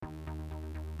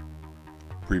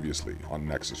Previously on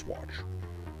Nexus Watch.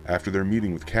 After their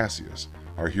meeting with Cassius,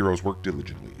 our heroes work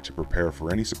diligently to prepare for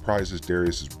any surprises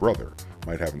Darius' brother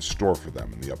might have in store for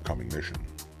them in the upcoming mission.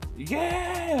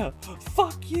 Yeah!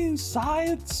 Fuck you,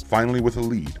 science! Finally, with a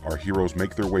lead, our heroes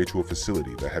make their way to a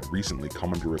facility that had recently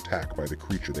come under attack by the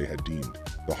creature they had deemed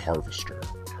the Harvester.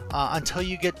 Until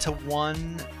you get to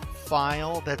one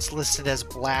file that's listed as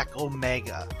Black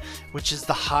Omega, which is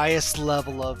the highest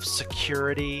level of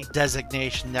security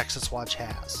designation Nexus Watch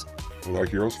has. Will our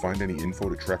heroes find any info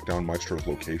to track down Maestro's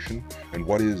location? And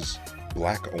what is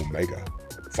Black Omega?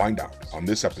 Find out on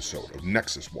this episode of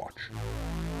Nexus Watch.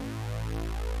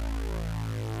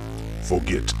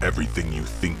 Forget everything you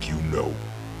think you know.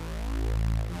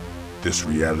 This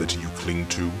reality you cling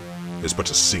to is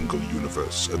but a single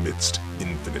universe amidst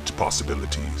infinite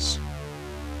possibilities.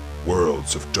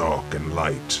 Worlds of dark and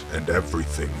light and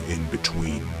everything in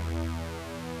between.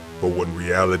 But when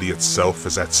reality itself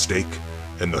is at stake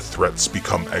and the threats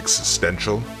become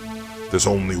existential, there's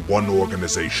only one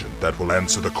organization that will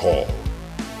answer the call.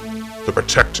 The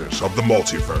protectors of the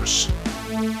multiverse.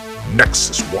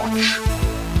 Nexus Watch.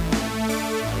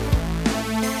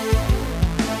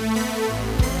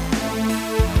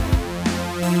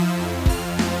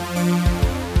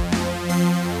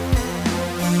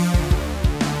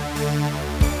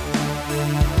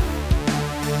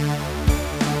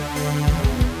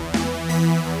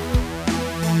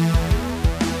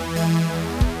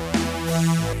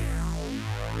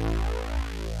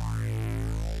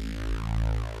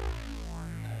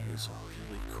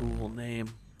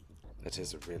 That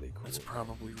is a really cool. It's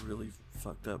probably really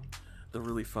fucked up. The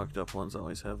really fucked up ones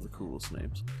always have the coolest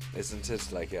names. Isn't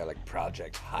it like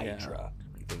Project Hydra?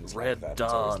 Yeah. Things Red like that. Dawn.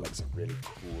 It's always like some really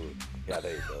cool. Yeah,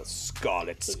 there you go.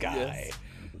 Scarlet Sky. Yes.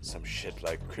 Some shit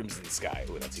like Crimson Sky.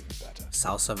 Oh, that's even better.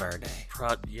 Salsa Verde.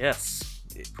 Yes.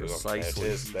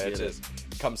 Precisely. There it is.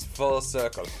 Comes full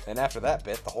circle. And after that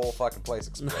bit, the whole fucking place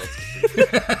explodes.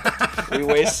 We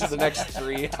wasted the next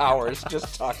 3 hours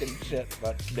just talking shit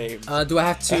about names. Do I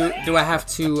have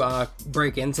to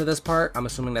break into this part? I'm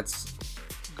assuming that's...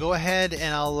 Go ahead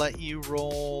and I'll let you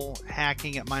roll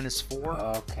hacking at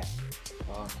 -4. Okay.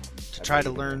 To try to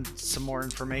learn some more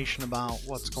information about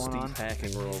what's going on.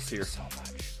 Hacking rolls here. So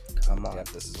much. Come on. Yep,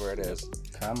 this is where it is.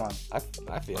 Come on.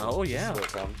 I feel it. Oh, yeah. This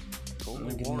is where it comes.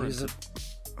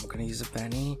 I'm gonna use a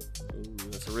Benny. Ooh,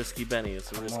 that's a risky Benny.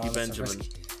 It's a risky Benjamin.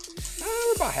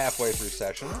 We're about halfway through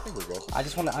session. I think we're good.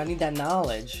 I need that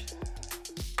knowledge.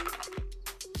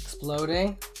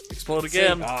 Exploding. Explode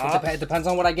again. It depends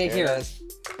on what I get here.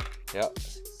 Yep.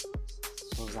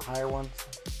 So it's a higher one.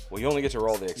 Well, you only get to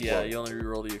roll the exploder. Yeah, you only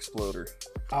reroll the exploder.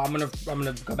 I'm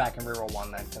gonna go back and reroll one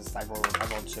then, because I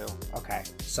rolled 2. Okay,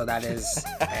 so that is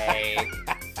a.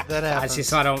 That happens. See,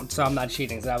 so I'm not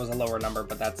cheating. So that was a lower number,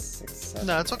 but that's 6. 7,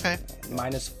 No, it's okay.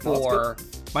 -4.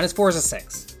 -4 is a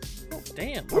 6. Oh,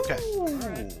 damn. Okay.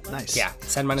 Ooh. Nice. Yeah,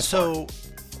 10 -4. So,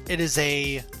 it is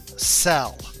a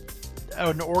cell.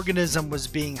 An organism was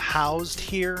being housed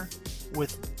here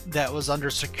that was under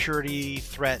security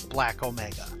threat Black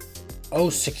Omega. Oh,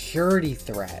 security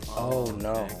threat. Oh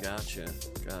no. Okay,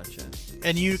 gotcha.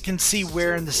 And you can see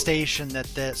where in the station that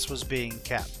this was being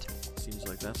kept. Seems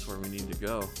like that's where we need to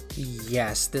go.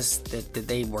 Yes,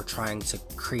 they were trying to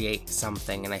create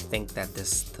something, and I think that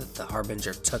the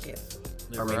Harbinger took it.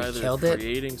 They or were maybe either killed it.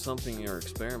 creating something or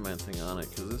experimenting on it,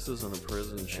 because this isn't a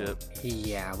prison ship.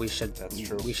 Yeah, we should. That's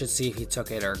true. We should see if he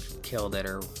took it or killed it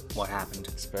or what happened.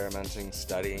 Experimenting,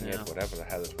 studying it, Yeah. whatever the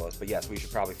hell it was. But yes, we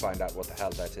should probably find out what the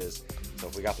hell that is. So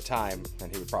if we got the time,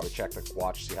 then he would probably check the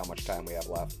watch, see how much time we have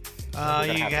left.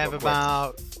 You have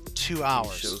about 2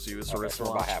 hours. Shows you his Okay, wrist so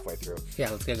we're about watch. halfway through. Yeah,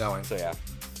 let's get going. So yeah,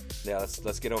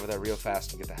 let's get over there real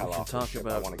fast and get the hell We can off. talk This ship. I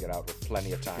about- want to get out with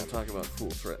plenty of time. We'll talk about cool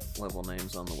threat level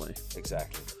names on the way.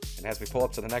 Exactly. And as we pull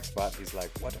up to the next spot, he's like,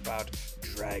 "What about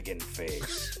Dragon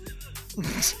Face?"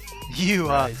 You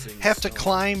Rising have to sun.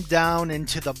 climb down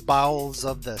into the bowels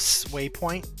of this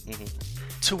waypoint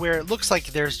to where it looks like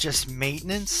there's just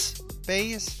maintenance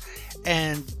bays,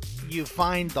 and you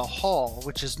find the hull,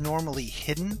 which is normally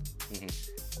hidden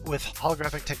with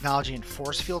holographic technology and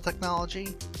force field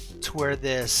technology, to where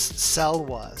this cell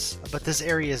was. But this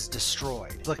area is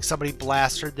destroyed. Like somebody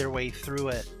blasted their way through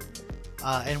it,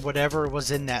 and whatever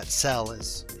was in that cell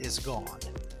is gone.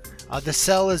 The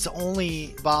cell is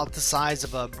only about the size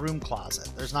of a broom closet.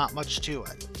 There's not much to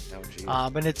it. Oh, geez.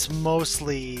 And it's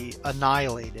mostly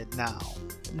annihilated now.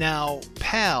 Now,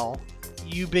 Pal,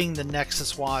 you being the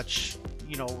Nexus Watch,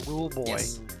 rule boy,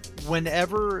 Yes.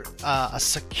 whenever a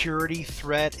security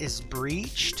threat is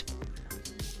breached,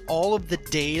 all of the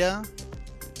data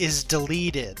is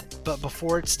deleted but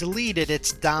before it's deleted,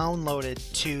 it's downloaded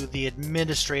to the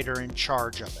administrator in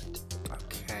charge of it.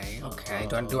 Okay.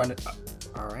 Do I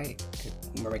all right.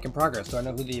 We're making progress. Do I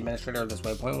know who the administrator of this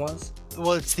waypoint was?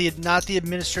 Well, it's not the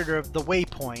administrator of the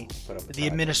waypoint, But the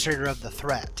administrator of the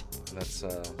threat. Let's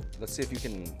see if you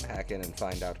can hack in and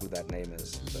find out who that name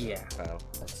is. Yeah. Pal.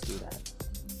 Let's do that.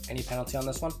 Any penalty on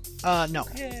this one? No.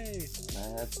 Yay.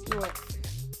 Let's do it.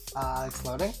 It's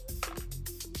loading.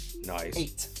 Nice.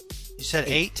 8. You said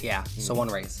 8? Yeah. So 1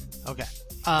 raise. Okay.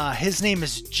 His name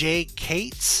is Jay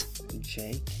Cates.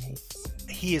 Jay Cates.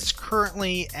 He is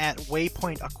currently at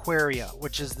Waypoint Aquaria,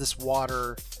 which is this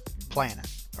water planet.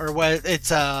 Or what?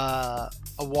 It's a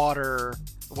water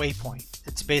waypoint.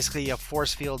 It's basically a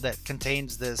force field that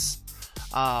contains this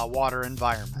water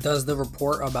environment. Does the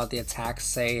report about the attack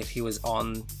say if he was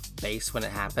on base when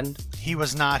it happened? He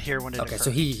was not here when it occurred. So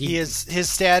he is, his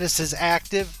status is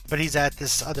active, but he's at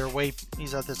this other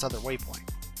waypoint.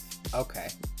 Okay.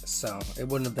 So it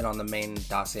wouldn't have been on the main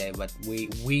dossier, but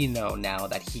we know now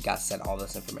that he got sent all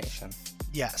this information.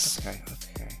 Yes. Okay.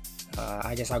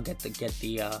 I guess I'll get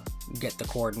the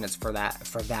coordinates for that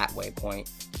waypoint.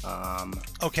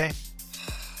 Okay.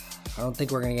 I don't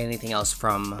think we're gonna get anything else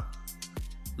from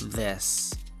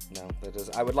this. No, that is.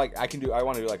 I want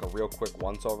to do like a real quick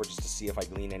once over just to see if I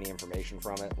glean any information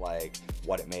from it, like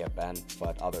what it may have been.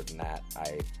 But other than that,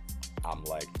 I'm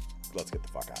like, let's get the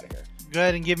fuck out of here. Go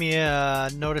ahead and give me a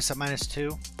notice at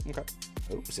 -2. Okay.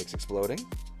 Oh, 6 exploding.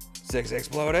 6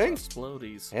 exploding.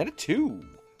 Explodies. And a 2.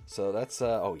 So that's,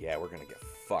 oh yeah, we're gonna get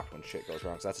fucked when shit goes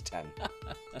wrong. So that's a 10.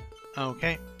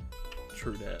 Okay.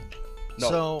 True that. No,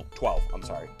 So 12. I'm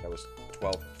sorry. That was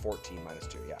 12, 14 minus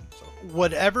 2. Yeah. So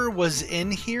whatever was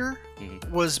in here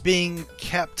was being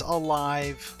kept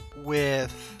alive was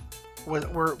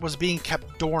being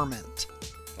kept dormant.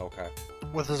 okay.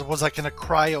 Was like in a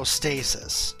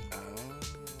cryostasis.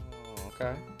 Oh,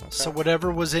 okay. So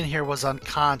whatever was in here was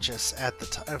unconscious at the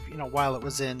time. While it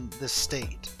was in this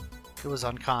state, it was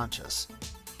unconscious.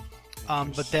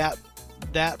 But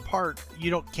that part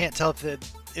can't tell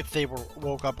if they were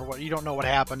woke up or what. You don't know what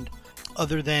happened,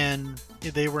 other than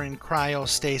they were in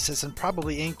cryostasis and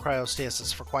probably in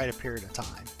cryostasis for quite a period of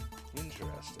time.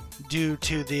 Interesting. Due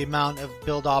to the amount of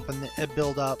build up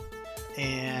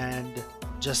and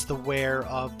just the wear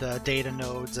of the data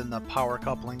nodes and the power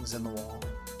couplings in the wall.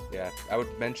 Yeah, I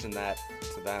would mention that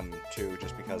to them too,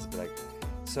 just because,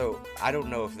 so I don't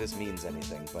know if this means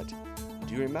anything, but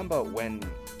do you remember when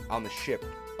on the ship,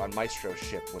 on Maestro's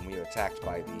ship, when we were attacked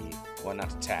by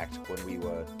not attacked, when we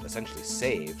were essentially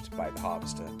saved by the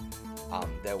Harvester,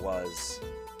 there was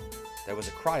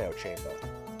a cryo chamber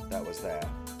that was there,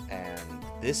 and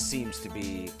this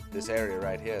area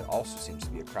right here also seems to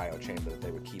be a cryo chamber that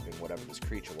they were keeping whatever this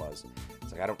creature was.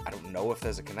 It's like I don't know if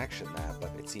there's a connection there,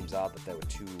 but it seems odd that there were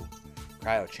 2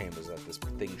 cryo chambers at this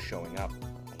thing showing up.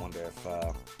 I wonder if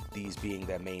these being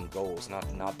their main goals, not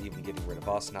even getting rid of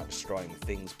us, not destroying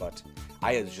things, but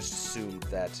I had just assumed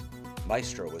that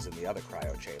Maestro was in the other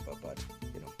cryo chamber, but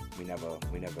we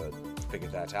never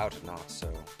figured that out or not.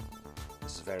 So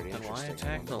this is very interesting. And why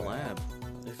attack the lab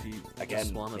if you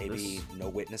again maybe no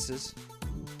witnesses?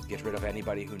 Get rid of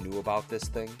anybody who knew about this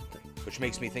thing. Which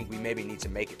makes me think we maybe need to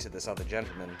make it to this other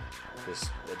gentleman, this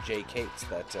Jay Cates,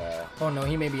 that... oh no,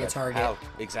 he may be a target.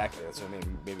 Exactly, that's what I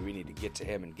mean. Maybe we need to get to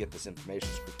him and get this information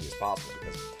as quickly as possible,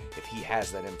 because if he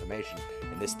has that information,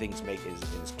 and this thing's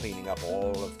is cleaning up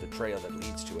all of the trail that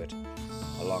leads to it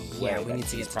along the way, we need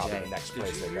to he's get probably today. the next Did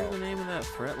place you they hear go. the name of that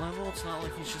threat level? It's not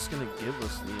like he's just gonna give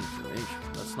us the information.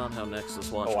 That's not how Nexus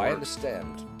Watch works. I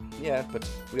understand. Yeah, but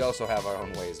we also have our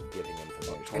own ways of getting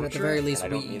information. And at the very least,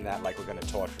 and I don't mean that like we're going to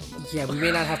torture him. Yeah, we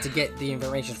may not have to get the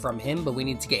information from him, but we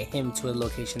need to get him to a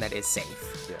location that is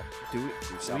safe. Yeah. Do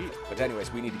something. But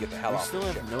anyways, we need to get the hell out. We still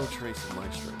of have no trace of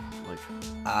Maestro.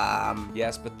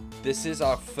 Yes, but this is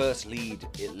our first lead,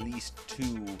 at least to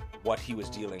what he was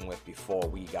dealing with before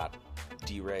we got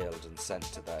derailed and sent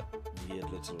to that weird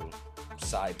little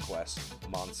side quest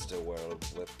monster world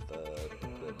with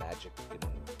the magic and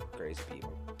crazy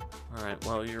people. All right.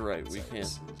 Well, you're right. We can't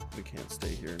stay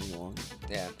here any longer.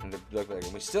 Yeah, and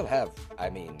we still have. I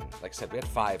mean, like I said, we had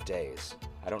 5 days.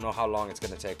 I don't know how long it's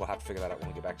going to take. We'll have to figure that out when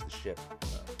we get back to the ship.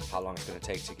 How long it's going to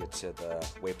take to get to the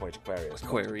Waypoint Aquarius.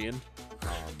 Aquarian.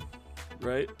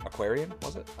 Right? Aquarian,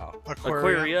 was it? Oh.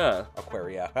 Aquaria.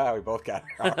 Aquaria. We both got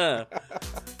it.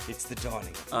 It's the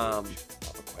dawning of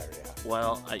Aquaria.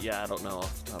 Well, I don't know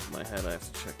off the top of my head. I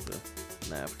have to check the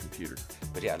nav computer.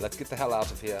 But yeah, let's get the hell out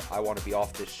of here. I want to be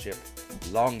off this ship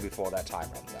long before that time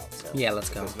runs out. So yeah, let's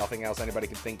go. There's nothing else anybody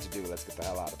can think to do. Let's get the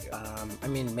hell out of here. I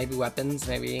mean, maybe weapons,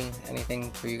 maybe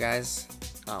anything for you guys.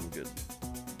 I'm good.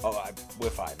 we're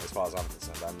fine as far as I'm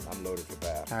concerned. I'm loaded for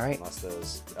bear. All right.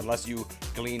 Unless you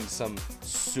gleaned some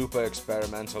super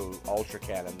experimental ultra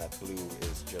cannon that blue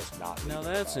is just not. Now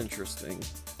that's interesting.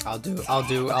 I'll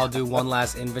do one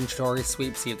last inventory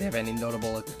sweep, see if they have any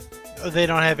notable. They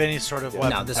don't have any sort of weapon.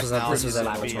 No, this was a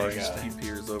laboratory. technology. He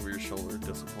peers over your shoulder,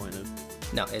 disappointed.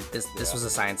 No, this was a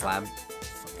science lab.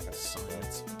 Fucking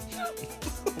science.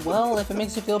 Well, if it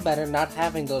makes you feel better, not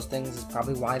having those things is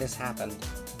probably why this happened.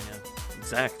 Yeah,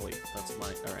 exactly. That's my.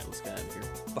 All right, let's get out of here.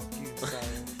 Fuck you,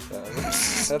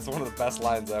 science. That's one of the best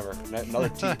lines ever.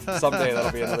 Someday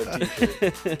that'll be another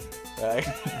T-shirt. Right?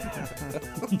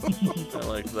 I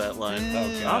like that line.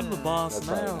 Okay. I'm the boss That's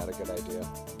now. probably not a good idea.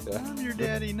 Yeah. I'm your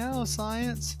daddy now,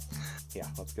 science. Yeah,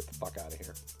 let's get the fuck out of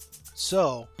here.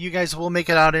 So, you guys will make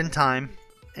it out in time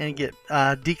and get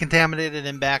decontaminated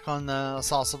and back on the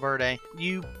Salsa Verde.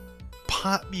 You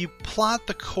plot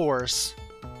the course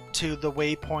to the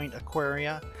Waypoint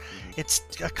Aquaria. It's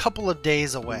a couple of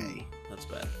days away. That's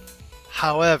bad.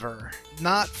 However,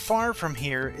 not far from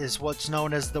here is what's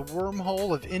known as the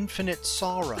Wormhole of Infinite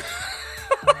Sorrow.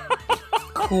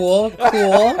 Cool.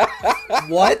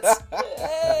 What?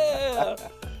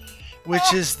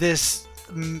 Which is this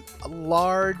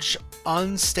large,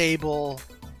 unstable,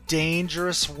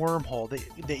 dangerous wormhole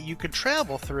that you could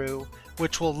travel through,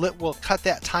 which will cut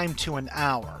that time to an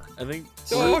hour. I think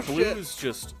Oh, Blue shit. is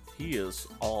just, he is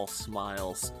all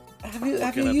smiles. Have you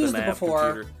looking at the used it nav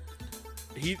before?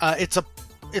 computer.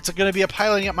 It's going to be a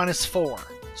piloting at -4,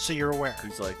 so you're aware.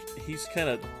 He's like, he's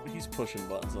pushing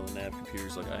buttons on the nav computer.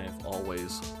 He's like, I have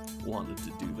always wanted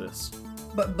to do this.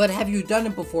 But have you done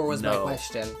it before? Was my No.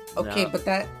 question. Okay, No. but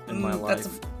that In my that's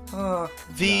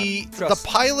The Trust-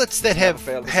 pilots that never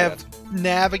failed us have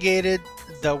navigated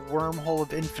the Wormhole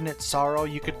of Infinite Sorrow,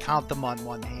 you could count them on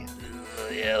one hand.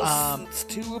 Yes, it's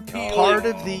too appealing.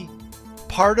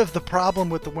 Part of the problem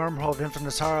with the Wormhole of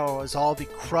Infinite Sorrow is all the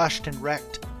crushed and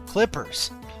wrecked clippers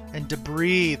and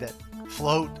debris that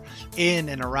float in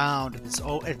and around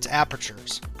its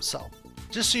apertures. So,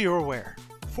 just so you're aware,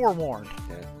 forewarned,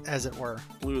 Okay. as it were.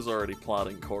 Blue's already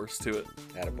plotting course to it.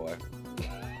 Attaboy.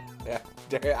 Yeah,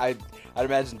 I'd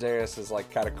imagine Darius is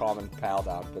like kind of calming Pal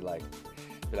down, be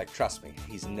like, trust me,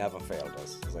 he's never failed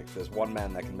us. He's like, there's one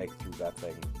man that can make it through that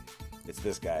thing. It's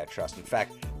this guy I trust. In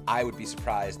fact, I would be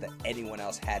surprised that anyone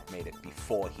else had made it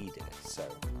before he did it. So,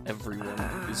 Everyone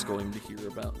is going to hear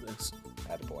about this.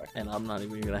 attaboy. And I'm not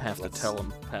even going to have to tell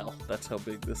them, pal. That's how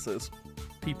big this is.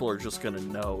 People are just going to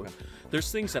know.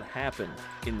 There's things that happen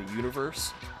in the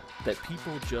universe that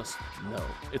people just know.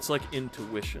 It's like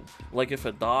intuition. Like if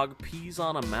a dog pees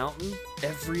on a mountain,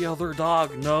 every other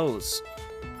dog knows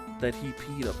that he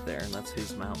peed up there, and that's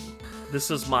his mountain. This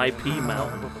is my pee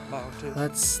mountain.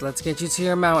 let's get you to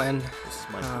your mountain. This is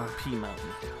my pee mountain.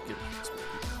 Get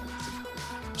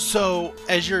it. So,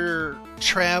 as you're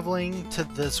traveling to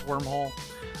this wormhole,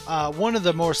 one of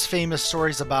the most famous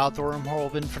stories about the Wormhole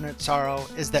of Infinite Sorrow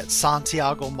is that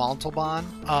Santiago Montalban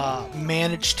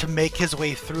managed to make his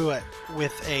way through it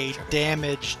with a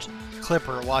damaged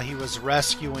clipper while he was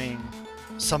rescuing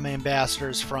some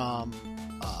ambassadors from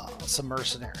some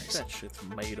mercenaries. That shit's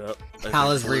made up. as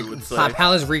Pal is, Blue would say.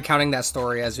 Pal is recounting that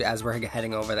story as we're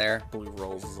heading over there. Blue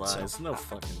rolls his eyes. No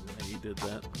fucking way he did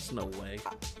that. There's no way.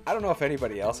 I don't know if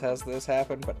anybody else has this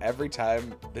happen, but every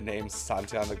time the name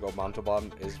Santiago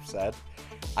Montalban is said,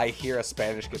 I hear a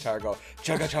Spanish guitar go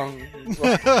chugga chung.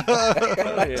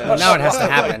 Yeah. Now it has to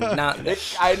happen. Now,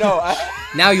 I know.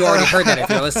 now you already heard that if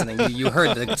you're listening. You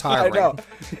heard the guitar I know.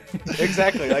 ring.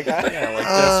 Exactly. Like, Yeah, like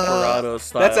Desperado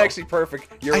style. that's actually perfect.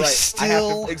 You're I right.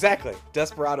 still- Exactly.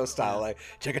 Desperado style, like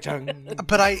chugga chung.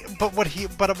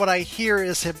 But what I hear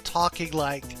is him talking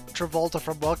like Travolta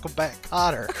from Welcome Back,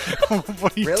 Kotter.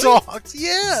 When he Really? talks,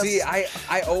 yes. See,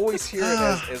 I always hear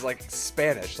it as like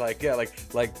Spanish, like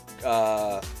like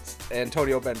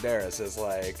Antonio Banderas is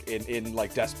like in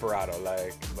like Desperado,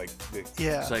 like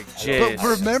Yeah. It's like, But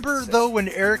Jizz. remember though when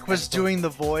Eric was doing the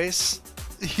voice,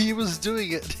 he was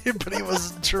doing it, but he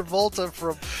was Travolta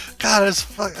from. God,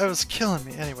 it was killing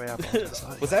me. Anyway, I apologize.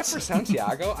 Was that for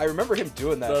Santiago? I remember him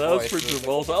doing that. No, that was voice. for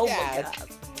Travolta. Oh my Yeah. god.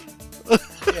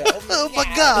 Yeah, Oh my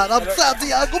God, I'm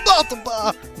Santiago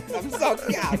Montalban. I'm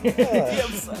Santiago. Yeah,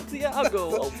 Santiago.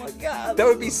 Oh my god. That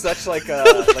would be such like a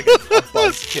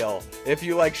buzzkill if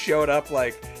you like showed up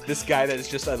like this guy that is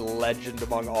just a legend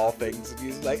among all things, and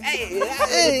he's like, hey,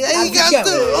 Hey, how you we guys go?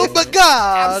 doing? Oh my I'm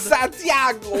God.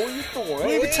 Santiago. What you doing?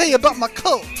 Let me tell you about my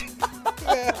cult.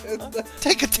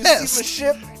 Take a You see the test.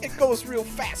 ship? It goes real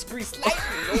fast, grease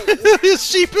lightning. His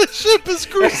ship is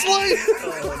grease light.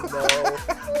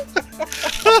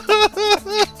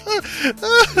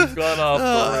 Gone off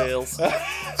the rails.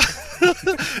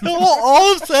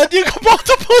 All of a sudden, you come out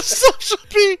to post social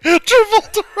media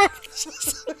Travolta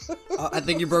references. I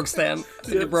think you broke Stan. I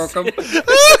think you broke him.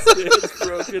 It's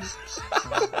broken.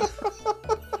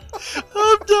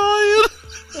 I'm dying.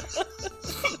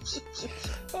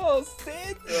 Oh,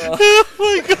 Stan! Oh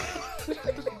my god.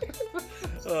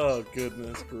 Oh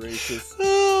goodness gracious!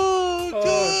 Oh god.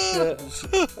 Oh,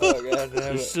 shit. Oh, god damn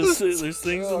There's it. just there's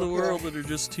things in the Oh, world God. that are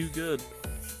just too good.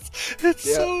 It's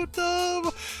Yeah. so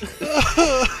dumb.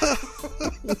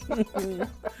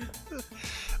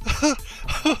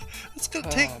 It's gonna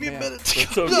take me a man. minute to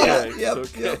It's come okay. Yep, It's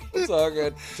okay. yep. It's all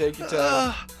good. Take your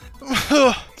time.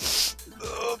 down. It's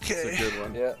Okay. a good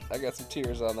one. Yeah, I got some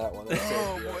tears on that one. That's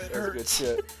Oh, it. boy, it That's good hurts.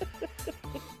 shit.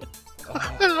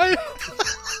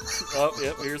 Oh,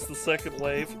 yep. Here's the second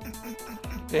wave.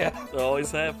 Yeah. It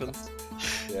always happens.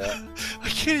 Yeah. I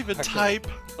can't even type.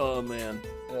 Oh man.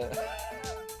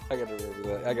 I gotta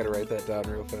remember that. I gotta write that down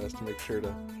real fast to make sure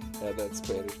to add that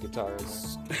Spanish guitar in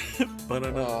there.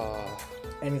 Banana.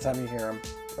 Anytime you hear him,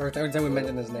 or every time we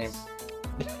mention his name.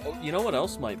 Oh, you know what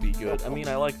else might be good? I mean,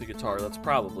 I like the guitar. That's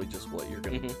probably just what you're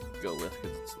gonna go with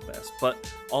because it's the best. But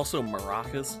also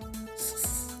maracas.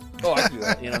 Oh, I do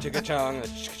that. You know? Chicka chong.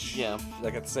 Yeah,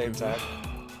 Like at the same time.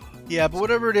 Yeah, but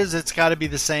whatever it is, it's got to be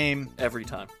the same. every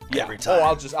time. Yeah. Every time.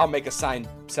 Oh, I'll make a sound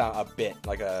a bit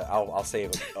like I'll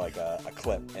save a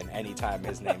clip, and anytime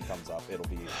his name comes up, it'll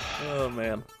be. Oh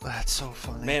man. That's so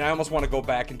funny. Man, I almost want to go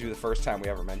back and do the first time we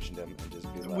ever mentioned him and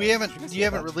just be like. We "Did haven't. guys You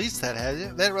hear haven't that?" released that, have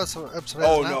you? That episode Oh hasn't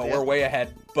no, out yet. we're way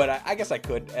ahead. But I guess I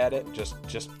could add it. Just.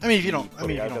 I mean, if you don't. I put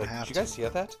mean, it if out you there. don't have Did to. you guys hear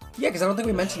that? Yeah, because I don't think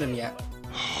we mentioned him yet.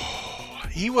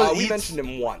 He was. We he's- mentioned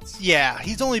him once. Yeah,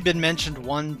 he's only been mentioned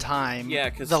one time. Yeah,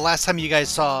 'cause- the last time you guys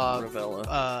saw.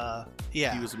 Ravella.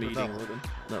 Yeah. He was meeting Ravella. with him.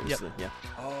 That was Yep. yeah.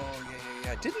 Oh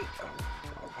yeah. Didn't.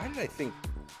 Why did I think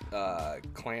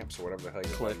Clamps or whatever the hell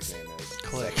your Clicks. buddy's name is?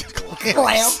 Click.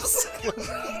 Clamps.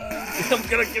 I'm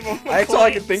gonna give him. That's all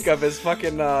I can think of is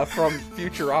fucking from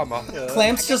Futurama.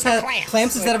 Clamps just has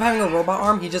Clamps instead of having a robot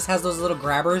arm, he just has those little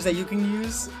grabbers that you can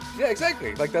use. Yeah,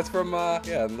 exactly. Like that's from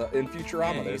in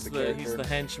Futurama. Yeah, there's he's the the character. he's the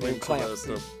henchman named to Clamps.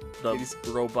 the He's-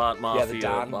 robot the mafia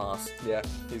Don. boss. Yeah,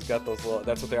 he's got those little.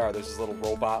 That's what they are. There's this little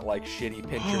robot like shitty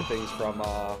pincher things from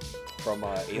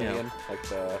Alien. Like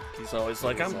the. He's always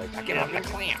like, he's I'm. like, I get on the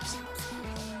clamps.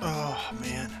 Oh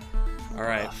man. All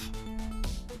right.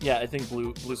 Yeah, I think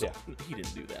Blue's. Yeah. He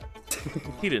didn't do that.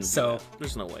 He didn't. So- do that.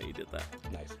 There's no way he did that.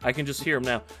 Nice. I can just hear him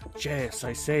now. Yes,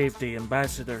 I saved the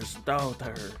ambassador's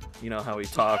daughter. You know how he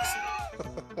talks.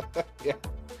 Yeah.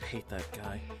 I hate that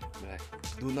guy.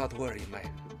 Do not worry, my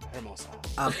hermosa.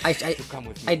 I Come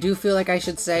with me. I do feel like I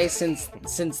should say since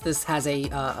this has a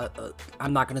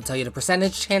I'm not going to tell you the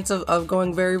percentage chance of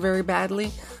going very very badly.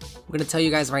 I'm going to tell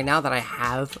you guys right now that I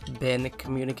have been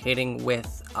communicating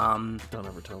with Don't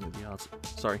ever tell me the odds.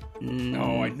 Sorry.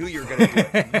 Oh, I knew you were gonna do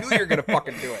it. I knew you were gonna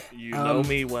fucking do it. You know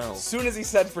me well. As soon as he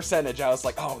said percentage, I was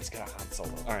like, oh, he's gonna Han Solo.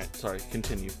 All right. Sorry.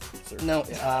 Continue, sir. no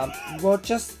well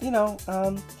just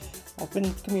I've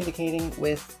been communicating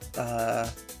with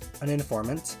an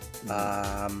informant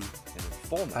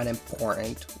an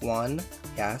important one,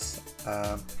 yes,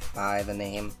 by the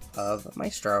name of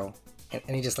Maestro.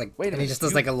 And he just like Wait a and he minute, just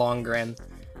does like a long grin.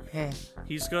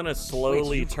 He's gonna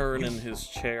slowly turn in his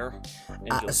chair and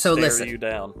just so stare listen. you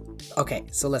down. Okay,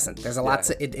 so listen, there's a lot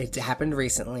to it happened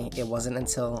recently. It wasn't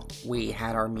until we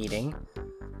had our meeting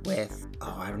with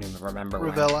I don't even remember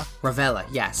when. Ravella,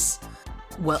 yes.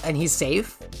 Well, and he's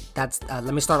safe. That's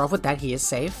let me start off with that. He is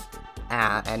safe.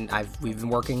 And we've been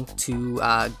working to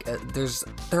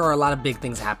there are a lot of big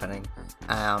things happening.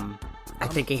 I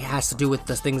think it has to do with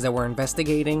the things that we're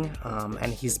investigating,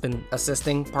 and he's been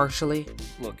assisting partially.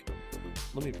 Look,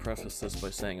 let me preface this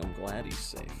by saying I'm glad he's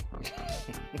safe.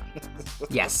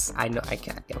 Yes, I know. I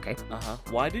can. Okay.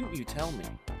 Why didn't you tell me?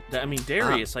 I mean,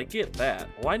 Darius, I get that.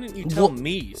 Why didn't you tell Well-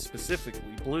 me specifically,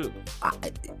 Blue?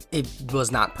 It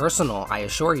was not personal. I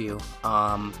assure you.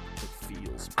 It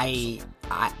feels. I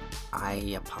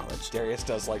apologize. Darius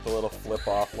does like the little flip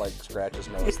off, like scratch his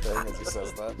nose thing as he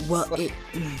says that. Well,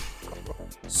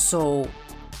 so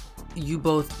you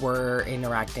both were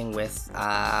interacting with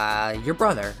your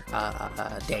brother,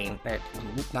 Dane.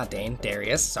 Not Dane,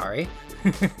 Darius. Sorry.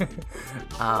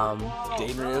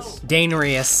 Dangerous.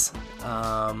 Danerius.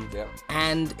 Yep.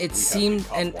 And it We seemed,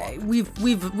 have and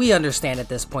become we understand at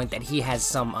this point that he has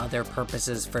some other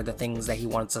purposes for the things that he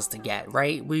wants us to get,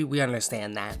 right? We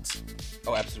understand that.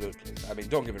 Oh, absolutely. I mean,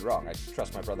 don't get me wrong. I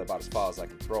trust my brother about as far as I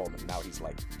can throw him, and now he's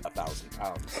like 1,000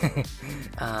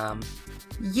 pounds.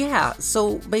 Yeah.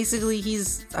 So basically,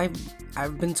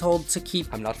 I've been told to keep.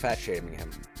 I'm not fat shaming him.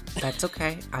 That's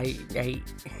okay.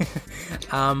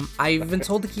 I've been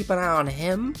told to keep an eye on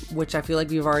him, which I feel like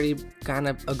we've already kind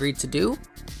of agreed to do.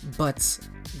 But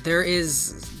there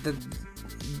is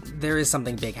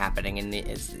something big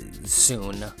happening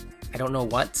soon. I don't know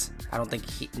what. I don't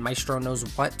think Maestro knows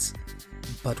what,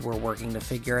 but we're working to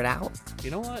figure it out.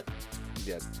 You know what?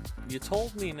 Yeah. You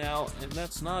told me now, and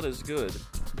that's not as good.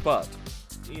 But,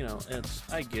 you know,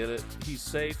 I get it. He's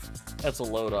safe. That's a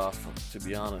load off, to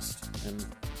be honest. And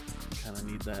kind of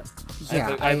need that.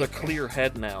 Yeah, I have a clear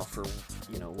head now for,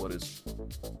 you know, what is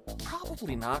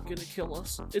probably not going to kill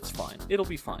us. It's fine. It'll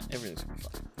be fine. Everything's going to be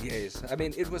fine. Yes. I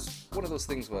mean, it was one of those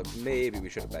things where maybe we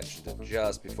should have mentioned it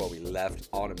just before we left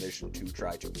on a mission to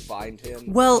try to find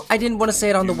him. Well, I didn't want to say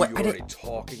it on the way. I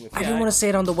didn't want to say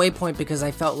it on the waypoint because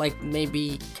I felt like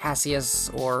maybe Cassius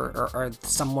or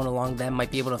someone along them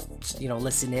might be able to, you know,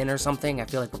 listen in or something. I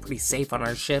feel like we're pretty safe on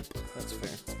our ship. That's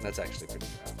fair. That's actually pretty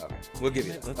fair. Okay. We'll give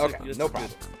you that. Okay, no problem.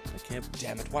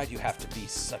 Damn it, why do you have to be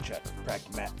such a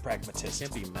pragmatist? I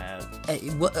can't be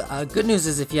mad. Good news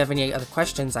is if you have any other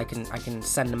questions, I can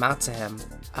send them out to him.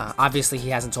 Obviously, he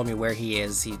hasn't told me where he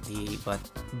is.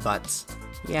 But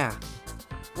yeah.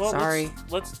 Well, sorry.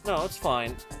 It's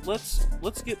fine. Let's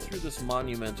get through this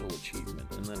monumental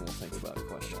achievement, and then we'll think about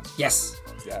questions. Yes.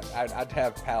 Yeah, I'd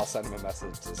have Pal send him a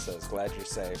message that says, "Glad you're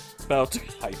safe." About to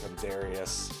hyphen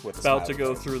Darius with about to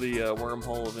go through the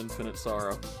wormhole of infinite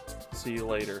sorrow. See you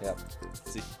later. Yep.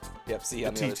 See you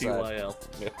on the other side. TTYL.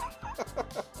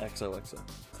 XOXO.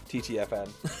 TTFN.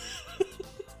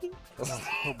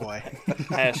 Oh boy.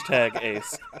 Hashtag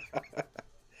ace.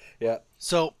 Yeah.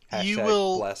 So Hashtag you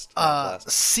will blessed.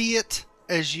 see it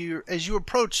as you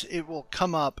approach. It will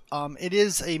come up. It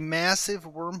is a massive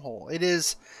wormhole.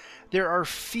 There are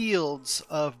fields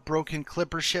of broken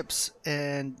clipper ships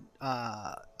and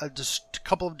a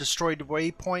couple of destroyed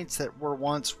waypoints that were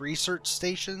once research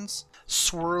stations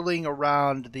swirling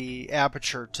around the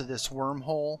aperture to this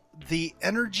wormhole. The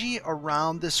energy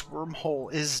around this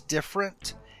wormhole is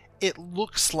different. It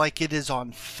looks like it is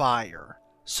on fire.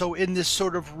 So in this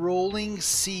sort of rolling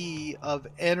sea of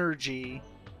energy,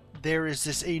 there is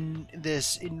this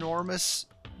enormous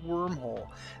wormhole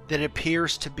that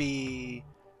appears to be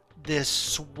this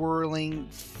swirling,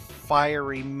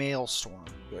 fiery maelstrom.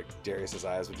 Like Darius's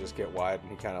eyes would just get wide,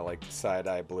 and he kind of like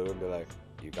side-eye blue and be like,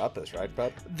 "You got this, right,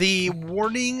 bud?" The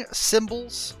warning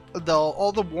symbols,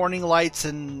 all the warning lights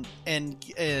and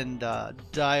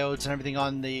diodes and everything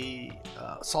on the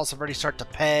Salsa Verde start to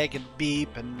peg and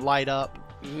beep and light up.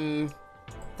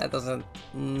 That doesn't.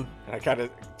 And I kind of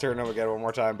turn him again one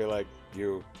more time and be like,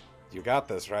 You got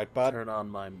this, right, bud?" Turn on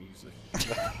my music.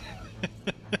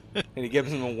 And he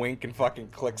gives him a wink and fucking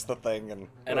clicks the thing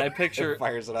and I picture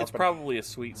fires it up. It's probably a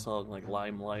sweet song like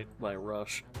Limelight by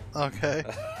Rush. Okay.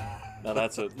 Now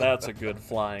that's a good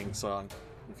flying song,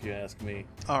 if you ask me.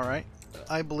 All right,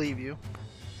 I believe you.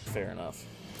 Fair enough.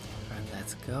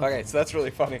 Let's go. Okay, so that's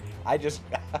really funny. I just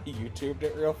YouTubed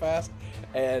it real fast,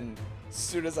 and as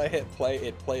soon as I hit play,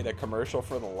 it played a commercial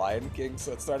for the Lion King.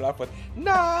 So it started off with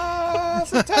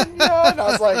 "Nas Tanya," and I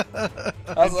was like,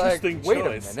 wait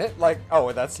choice. a minute, like,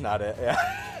 oh, that's not it. Yeah.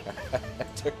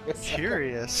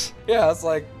 Curious. Yeah, I was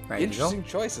like, Right, interesting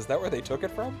choice. Is that where they took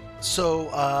it from? So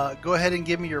go ahead and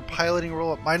give me your piloting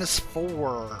roll at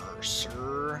 -4,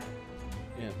 sir.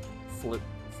 Yeah, flip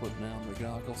down the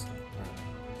goggles.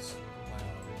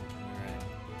 Alright,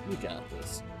 we got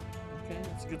this. Okay,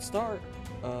 that's a good start.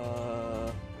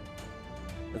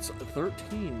 That's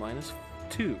 13 minus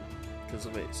 2 because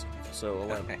of ace, so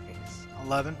 11. Nice.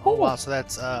 11? Oh, wow, so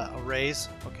that's a raise.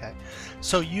 Okay.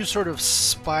 So you sort of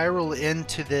spiral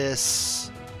into this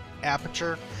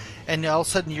aperture, and all of a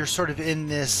sudden you're sort of in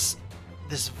this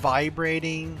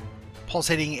vibrating,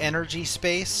 pulsating energy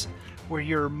space where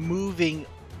you're moving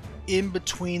in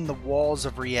between the walls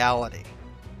of reality.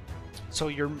 So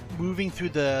you're moving through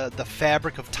the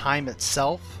fabric of time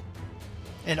itself,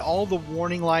 and all the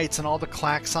warning lights and all the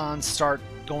klaxons start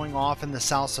going off in the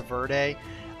Salsa Verde.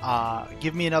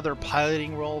 Give me another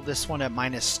piloting roll, this one at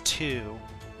 -2.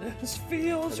 This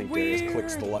feels I think weird. Darius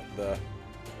clicks the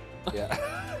yeah.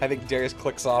 I think Darius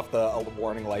clicks off the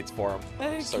warning lights for him,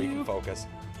 Thank so he you. can focus.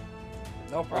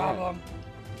 No problem.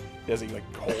 As he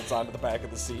like holds onto the back of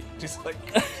the seat, just like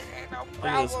no I'm gonna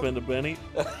problem. spend a Benny.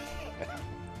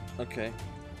 Okay.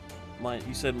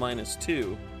 You said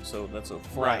 -2, so that's a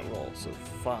flat Right. roll, so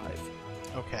 5.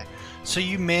 Okay. So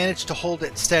you manage to hold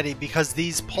it steady because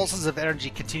these pulses of energy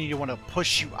continue to want to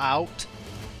push you out.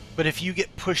 But if you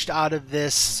get pushed out of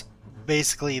this,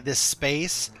 basically this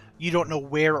space, you don't know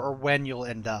where or when you'll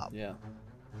end up. Yeah.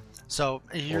 So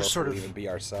Or you're if sort we'll of even be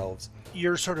ourselves.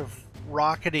 you're sort of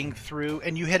rocketing through,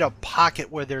 and you hit a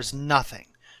pocket where there's nothing.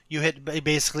 You hit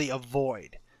basically a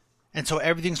void. And so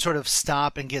everything sort of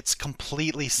stops and gets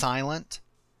completely silent.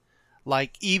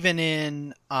 Like, even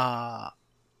in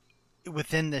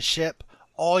within the ship,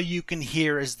 all you can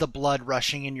hear is the blood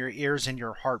rushing in your ears and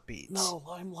your heartbeats. No,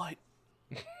 limelight.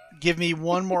 Give me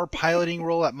one more piloting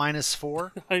roll at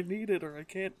 -4. I need it or I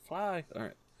can't fly. All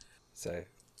right. Say,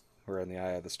 we're in the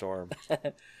eye of the storm.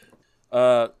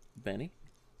 Benny?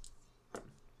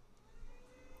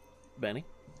 Benny?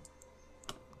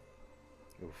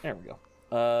 Oof. There we go.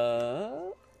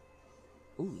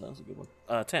 Ooh, that was a good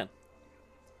one. 10.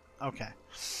 Okay.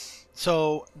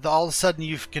 So all of a sudden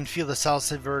you can feel the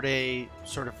Salsa Verde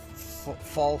sort of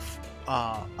fall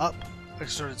up. It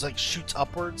sort of like shoots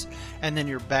upwards, and then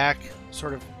you're back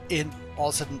sort of in, all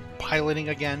of a sudden piloting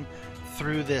again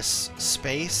through this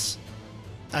space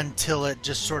until it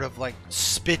just sort of like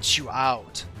spits you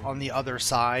out on the other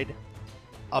side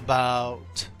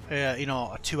about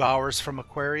 2 hours from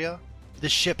Aquaria. The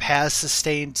ship has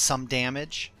sustained some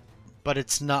damage, but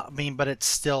it's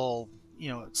still,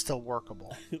 it's still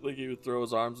workable. Like he would throw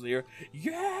his arms in the air,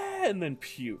 yeah, and then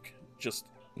puke. Just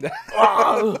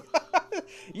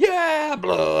yeah,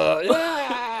 blood.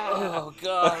 Yeah. Oh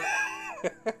god.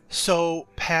 So,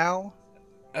 pal,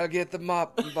 I'll get the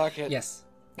mop and bucket. Yes.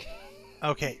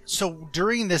 okay, so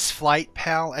during this flight,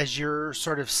 pal, as you're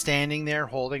sort of standing there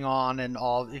holding on and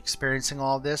experiencing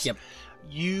all this, Yep.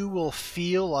 you will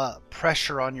feel a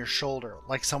pressure on your shoulder,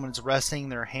 like someone's resting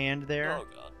their hand there. Oh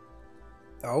god.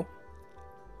 Oh.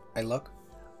 I look.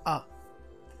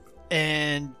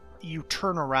 And you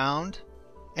turn around,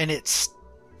 and it's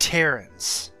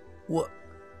Terrence. What?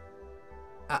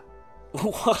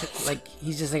 What? Like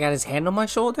he's just got his hand on my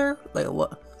shoulder? Like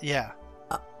what? Yeah.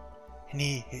 And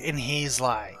he's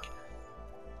like,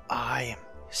 I am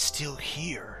still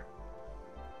here.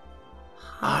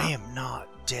 I am not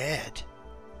dead,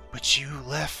 but you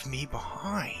left me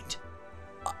behind.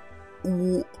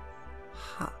 And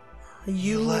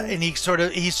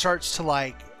he starts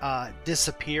to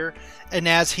disappear, and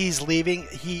as he's leaving,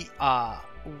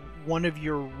 one of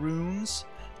your runes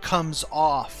comes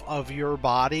off of your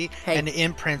body and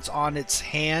imprints on its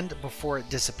hand before it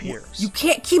disappears. You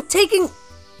can't keep taking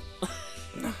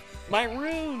My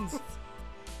runes.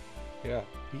 Yeah,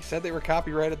 he said they were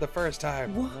copyrighted the first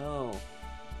time. What? No.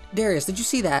 Darius, did you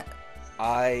see that?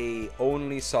 I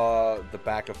only saw the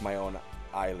back of my own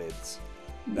eyelids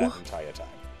that What? entire time.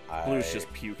 Blue's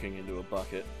just puking into a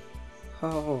bucket.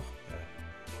 Oh.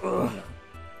 Ugh.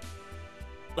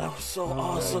 That was so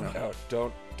awesome.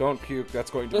 No, don't puke.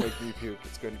 That's going to make me puke.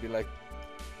 It's going to be like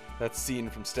that scene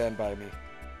from Stand By Me.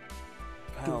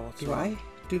 Pal, what's Do wrong?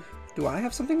 do I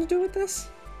have something to do with this?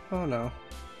 Oh no.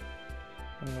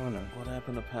 Oh no. What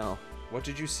happened to Pal? What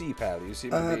did you see, pal? You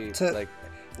seem to be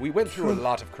we went through a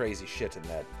lot of crazy shit in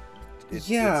that.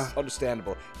 Yeah. It's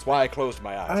understandable. It's why I closed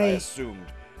my eyes. I assumed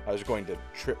I was going to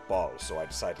trip balls, so I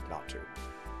decided not to.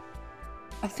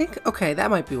 I think okay, that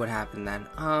might be what happened then.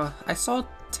 I saw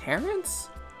Terrence?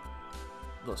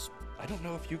 I don't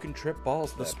know if you can trip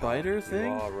balls. The spider thing?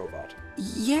 You are a robot.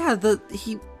 Yeah, but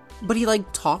he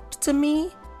talked to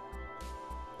me?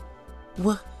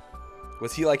 What?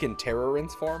 Was he in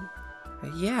Terrorance form?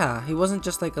 Yeah, he wasn't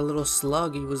just like a little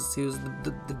slug, he was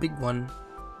the big one.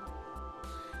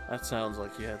 That sounds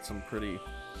like you had some pretty...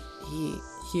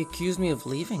 He accused me of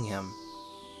leaving him.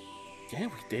 Yeah,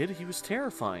 we did. He was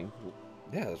terrifying.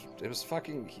 Yeah, it was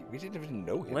fucking... We didn't even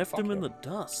know him. Left him in the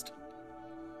dust.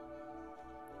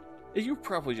 You're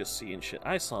probably just seeing shit.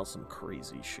 I saw some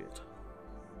crazy shit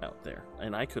out there,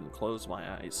 and I couldn't close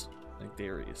my eyes like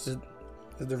Darius. Is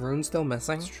the rune still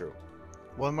missing? That's true.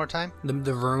 One more time?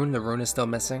 The rune is still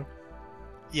missing?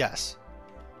 Yes.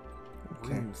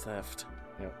 Rune theft.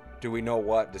 Yeah. Do we know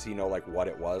what? Does he know what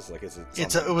it was? Is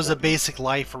it? It was a basic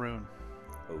life rune.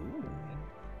 Ooh.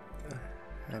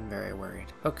 I'm very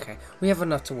worried. Okay, we have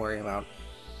enough to worry about.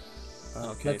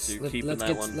 Okay, so you're keeping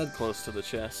that one close to the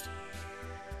chest.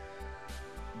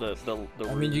 The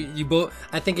I mean, you both.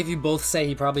 I think if you both say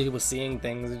he probably was seeing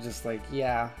things, it's just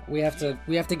yeah, we have to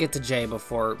get to Jay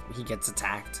before he gets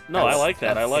attacked. No, I like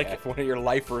that. I like it. One of your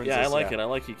life runes. Yeah, I like it. I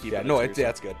like you keeping it. No, to yourself.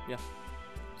 that's good. Yeah,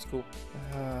 it's cool.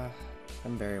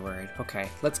 I'm very worried. Okay,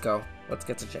 let's go. Let's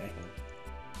get to Jay.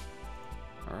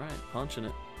 All right, punching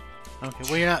it. Okay,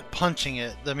 well, you're not punching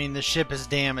it. I mean, the ship is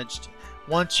damaged.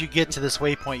 Once you get to this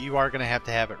waypoint, you are going to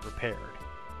have it repaired.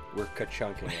 We're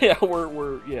ka-chunking it. Yeah, we're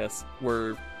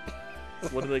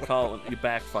what do they call it? You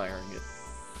backfiring it.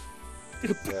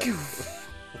 Yeah.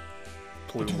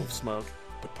 Plume of smoke.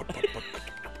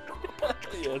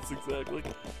 Yes, exactly.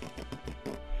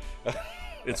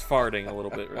 It's farting a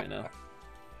little bit right now.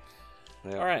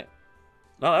 Yeah. All right.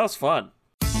 No, that was fun.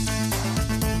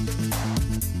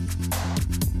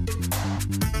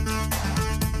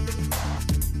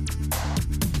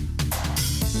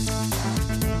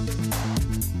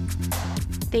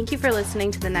 Thank you for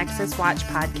listening to the Nexus Watch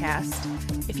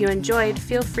podcast. If you enjoyed,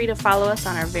 feel free to follow us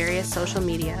on our various social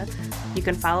media. You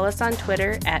can follow us on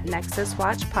Twitter at Nexus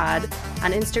Watch Pod,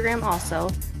 on Instagram also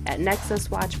at Nexus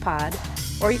Watch Pod,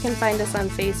 or you can find us on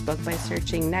Facebook by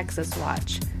searching Nexus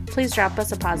Watch. Please drop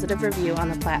us a positive review on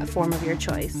the platform of your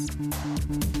choice.